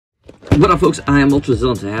What up, folks? I am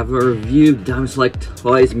Ultrazilla, and I have a review of Diamond Select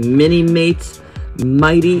Toys Minimates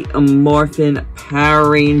Mighty Morphin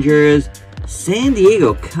Power Rangers San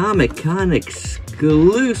Diego Comic-Con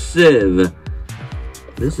exclusive.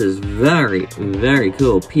 This is very, very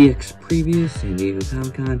cool. PX preview, San Diego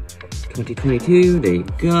Comic-Con 2022. There you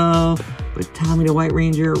go. With Tommy the White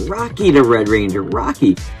Ranger, Rocky the Red Ranger,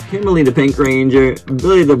 Rocky, Kimberly the Pink Ranger,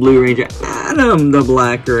 Billy the Blue Ranger, Adam the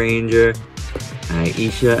Black Ranger,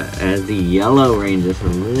 Aisha as the Yellow Ranger. It's a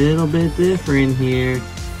little bit different here.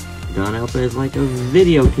 Done up as like a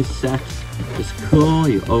video cassette. It's cool.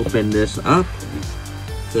 You open this up.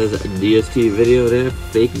 It says DST video there,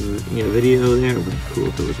 fake video there. Very cool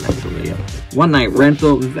if it was an actual video. One night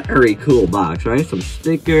rental, very cool box, right? Some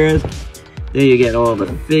stickers. There you get all the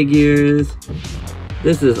figures.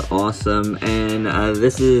 This is awesome, and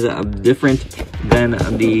this is different than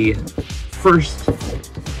the first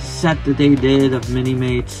set that they did of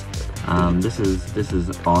Minimates. This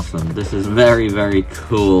is awesome. This is very, very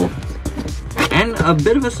cool, and a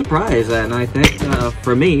bit of a surprise. And I think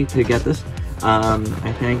for me to get this,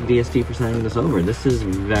 I thank DST for sending this over. This is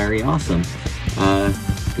very awesome.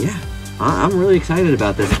 Yeah, I'm really excited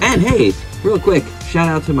about this. And hey, real quick, shout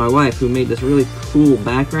out to my wife who made this really cool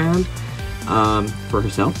background for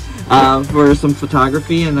herself, for some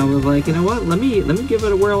photography, and I was like, you know what? Let me give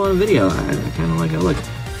it a whirl on a video. I kind of like how it looks.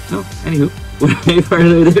 So, anywho, without any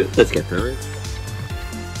further ado, let's get through it.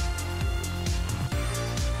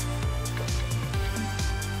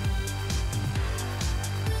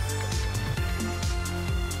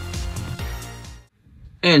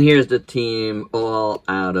 And here's the team all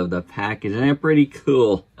out of the package, and they're pretty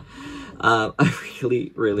cool. I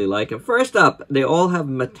really, really like them. First up, they all have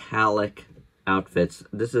metallic outfits.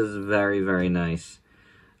 This is very, very nice.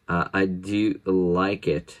 I do like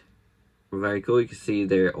it. Very cool. You can see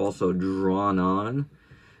they're also drawn on,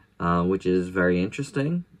 which is very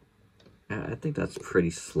interesting. I think that's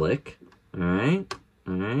pretty slick. Alright,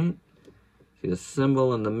 alright. See the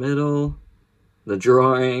symbol in the middle, the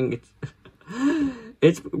drawing.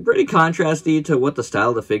 It's pretty contrasty to what the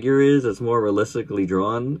style of the figure is. It's more realistically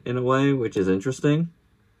drawn in a way, which is interesting.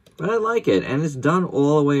 But I like it, and it's done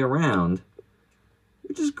all the way around,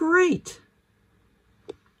 which is great.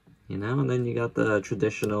 You know, and then you got the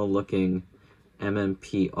traditional looking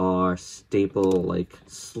Mmpr staple like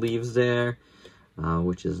sleeves there,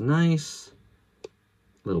 which is nice.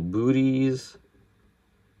 Little booties.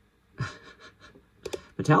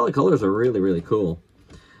 Metallic colors are really, really cool.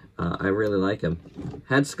 I really like him.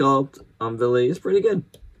 Head sculpt on Billy is pretty good.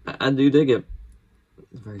 I do dig it.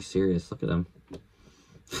 It's very serious. Look at him.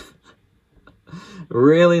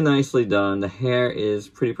 Really nicely done. The hair is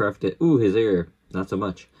pretty perfect. Ooh, his ear, not so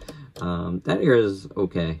much. That ear is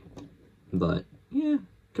okay, but yeah,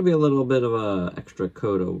 could be a little bit of a extra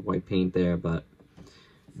coat of white paint there, but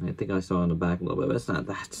I think I saw on the back a little bit, but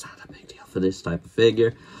that's not a big deal for this type of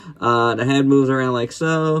figure. The head moves around like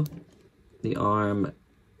so. The arm,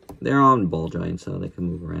 they're on ball joints, so they can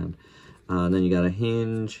move around. Then you got a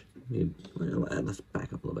hinge. Let's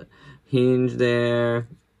back up a little bit. Hinge there.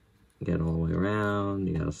 Get all the way around.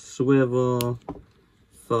 You got a swivel,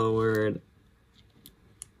 forward,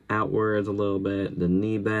 outwards a little bit. The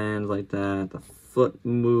knee bends like that. The foot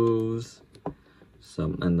moves.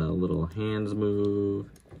 And the little hands move.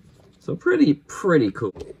 So pretty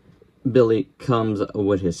cool. Billy comes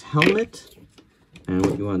with his helmet. And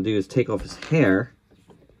what you want to do is take off his hair.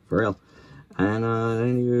 For real. And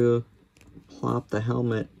then you plop the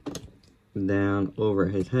helmet down over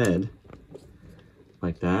his head.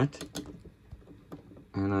 Like that.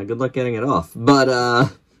 And good luck getting it off. But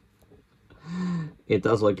it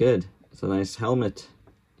does look good. It's a nice helmet.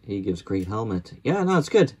 He gives great helmet. Yeah, no, it's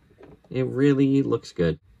good. It really looks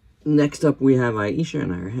good. Next up we have Aisha,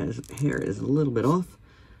 and her hair is a little bit off.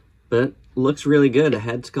 But looks really good. The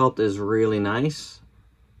head sculpt is really nice.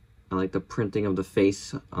 I like the printing of the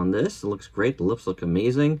face on this. It looks great. The lips look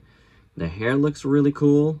amazing. The hair looks really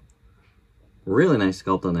cool. Really nice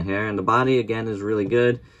sculpt on the hair. And the body, again, is really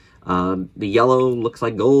good. The yellow looks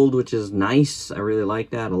like gold, which is nice. I really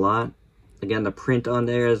like that a lot. Again, the print on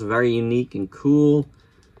there is very unique and cool.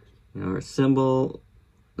 You know, her symbol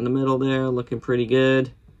in the middle there looking pretty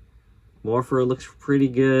good. Morpher looks pretty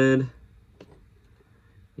good.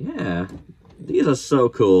 Yeah, these are so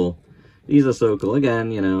cool. These are so cool.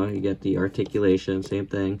 Again, you know, you get the articulation, same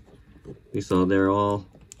thing. We saw they're all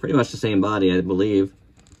pretty much the same body, I believe.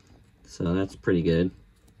 So that's pretty good.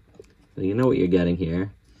 So you know what you're getting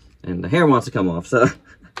here. And the hair wants to come off, so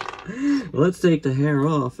let's take the hair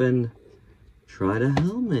off and try the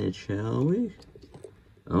helmet, shall we?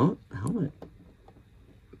 Oh, helmet.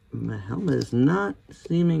 the helmet is not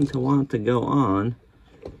seeming to want to go on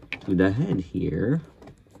to the head here.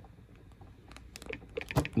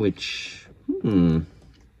 Which,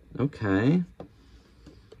 okay.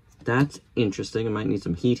 That's interesting. I might need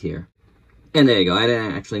some heat here. And there you go. I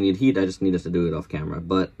didn't actually need heat. I just needed to do it off camera.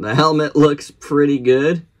 But the helmet looks pretty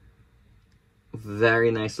good.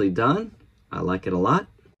 Very nicely done. I like it a lot.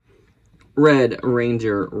 Red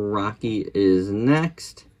Ranger Rocky is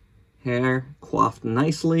next. Hair coiffed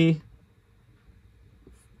nicely.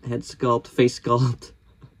 Head sculpt, face sculpt.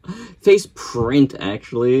 Face print,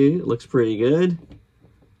 actually, looks pretty good.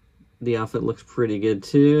 The outfit looks pretty good,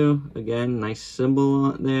 too. Again, nice symbol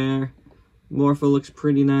on there. Morpho looks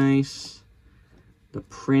pretty nice. The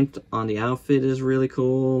print on the outfit is really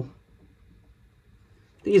cool.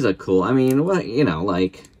 These are cool. I mean, what, you know,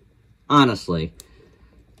 like, honestly,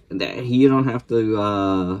 you don't have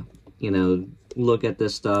to, you know, look at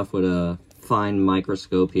this stuff with a fine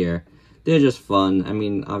microscope here. They're just fun. I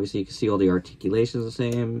mean, obviously, you can see all the articulations the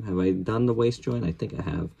same. Have I done the waist joint? I think I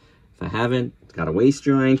have. If I haven't, it's got a waist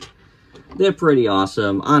joint. They're pretty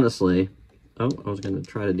awesome, honestly. Oh, I was going to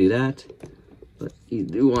try to do that. But you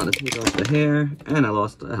do want to take off the hair. And I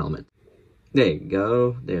lost the helmet. There you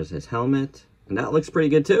go. There's his helmet. And that looks pretty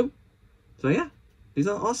good, too. So, yeah. These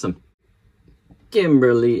are awesome.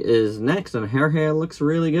 Kimberly is next. And her hair looks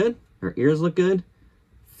really good. Her ears look good.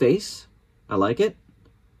 Face. I like it.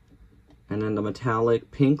 And then the metallic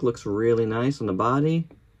pink looks really nice on the body.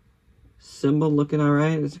 Symbol looking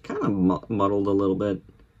alright. It's kind of muddled a little bit.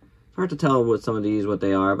 It's hard to tell with some of these what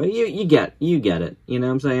they are, but you get it. You know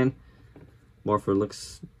what I'm saying? Morpher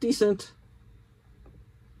looks decent.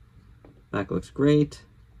 Back looks great.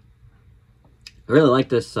 I really like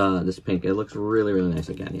this this pink. It looks really, really nice.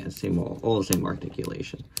 Again, yeah, all the same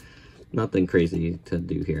articulation. Nothing crazy to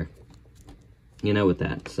do here. You know, with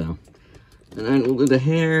that, so. And then we'll do the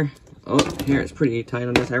hair. Oh, hair is pretty tight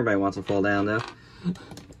on this. Everybody wants to fall down, though.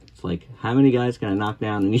 It's like, how many guys can I knock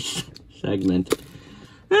down in each segment?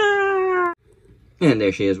 Ah! And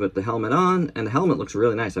there she is with the helmet on. And the helmet looks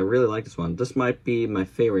really nice. I really like this one. This might be my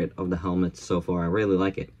favorite of the helmets so far. I really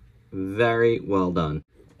like it. Very well done.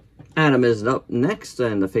 Adam is up next,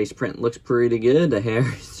 and the face print looks pretty good. The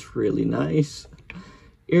hair is really nice.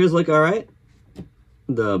 Ears look alright.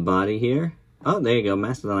 The body here. Oh, there you go.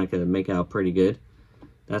 Mastodon I could make out pretty good.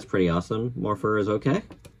 That's pretty awesome. Morpher is okay.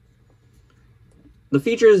 The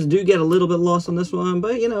features do get a little bit lost on this one,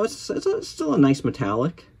 but, you know, it's still a nice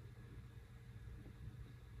metallic.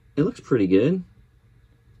 It looks pretty good.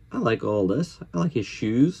 I like all this. I like his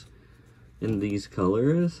shoes in these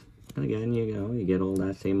colors. And again, you know, you get all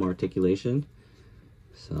that same articulation.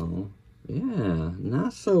 So, yeah,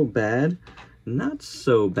 not so bad. Not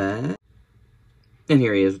so bad. And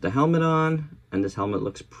here he is with the helmet on. And this helmet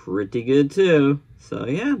looks pretty good, too. So,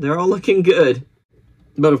 yeah, they're all looking good.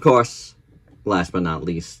 But, of course, last but not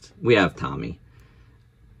least, we have Tommy.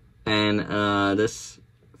 And this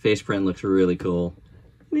face print looks really cool.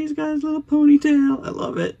 And he's got his little ponytail. I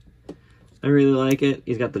love it. I really like it.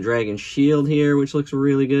 He's got the dragon shield here, which looks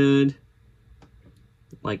really good.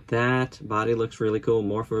 Like that. Body looks really cool.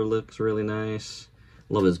 Morpher looks really nice.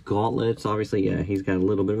 Love his gauntlets. Obviously, yeah, he's got a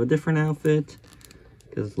little bit of a different outfit.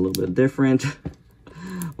 Because it's a little bit different.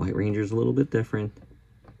 White Ranger's a little bit different.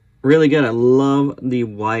 Really good. I love the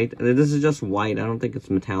white. This is just white. I don't think it's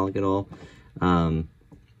metallic at all.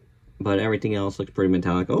 But everything else looks pretty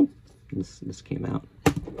metallic. Oh, this came out.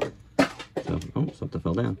 So, oh, something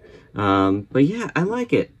fell down. But yeah, I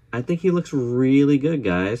like it. I think he looks really good,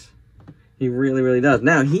 guys. He really, really does.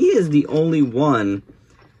 Now, he is the only one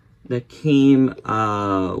that came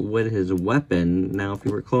with his weapon. Now, if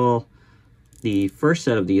you recall, the first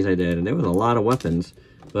set of these I did, and there was a lot of weapons.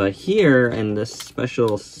 But here, in this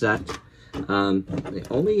special set, the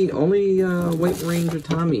only White Ranger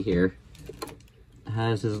Tommy here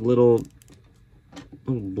has his little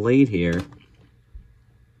blade here,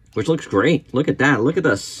 which looks great. Look at that. Look at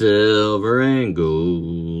the silver and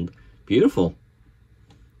gold. Beautiful.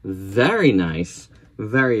 Very nice.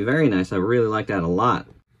 Very, very nice. I really like that a lot.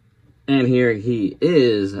 And here he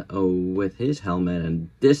is with his helmet,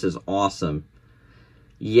 and this is awesome.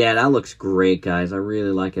 Yeah, that looks great, guys. I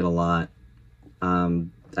really like it a lot. I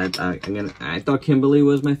thought Kimberly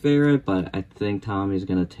was my favorite, but I think Tommy's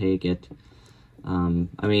gonna take it.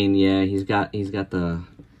 I mean, yeah, he's got the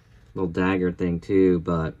little dagger thing too,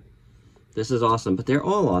 but this is awesome. But they're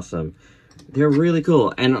all awesome. They're really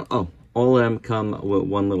cool, and oh, all of them come with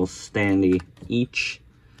one little standee each.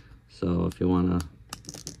 So if you wanna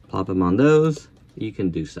plop them on those, you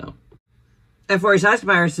can do so. And for your size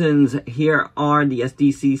comparisons, here are the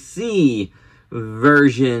SDCC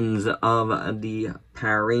versions of the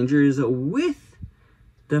Power Rangers with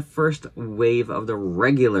the first wave of the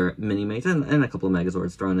regular Minimates and a couple of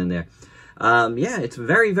Megazords thrown in there. Yeah, it's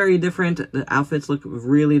very, very different. The outfits look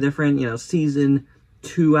really different. You know, Season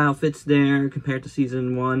 2 outfits there compared to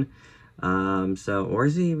Season 1. Or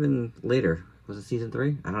is it even later? Was it Season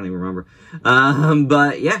 3? I don't even remember.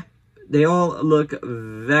 But yeah, they all look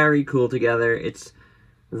very cool together. It's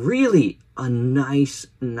really a nice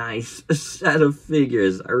set of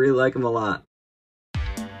figures. I really like them a lot.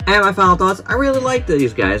 And my final thoughts, I really like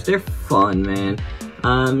these guys. They're fun, man.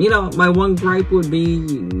 You know, my one gripe would be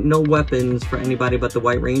no weapons for anybody but the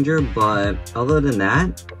White Ranger, but other than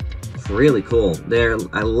that, it's really cool.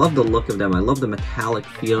 I love the look of them. I love the metallic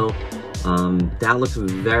feel. That looks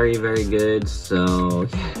very, very good. So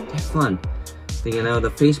yeah, they're fun. You know, the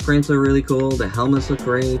face prints are really cool. The helmets look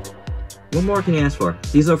great. What more can you ask for?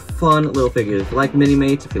 These are fun little figures. If you like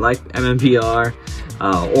Minimates, if you like Mmpr,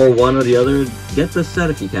 or one or the other, get the set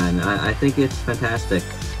if you can. I think it's fantastic.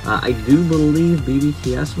 I do believe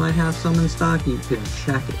BBTS might have some in stock. You could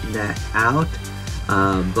check that out.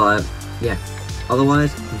 But yeah,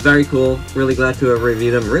 otherwise, very cool. Really glad to have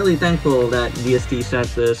reviewed them. Really thankful that DST sent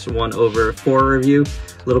this one over for a review.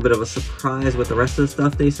 A little bit of a surprise with the rest of the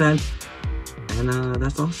stuff they sent. And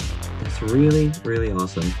that's awesome. That's really, really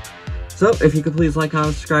awesome. So, if you could please like,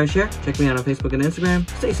 comment, subscribe, share. Check me out on Facebook and Instagram.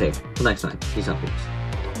 Stay safe. Till next time. Peace out, peeps.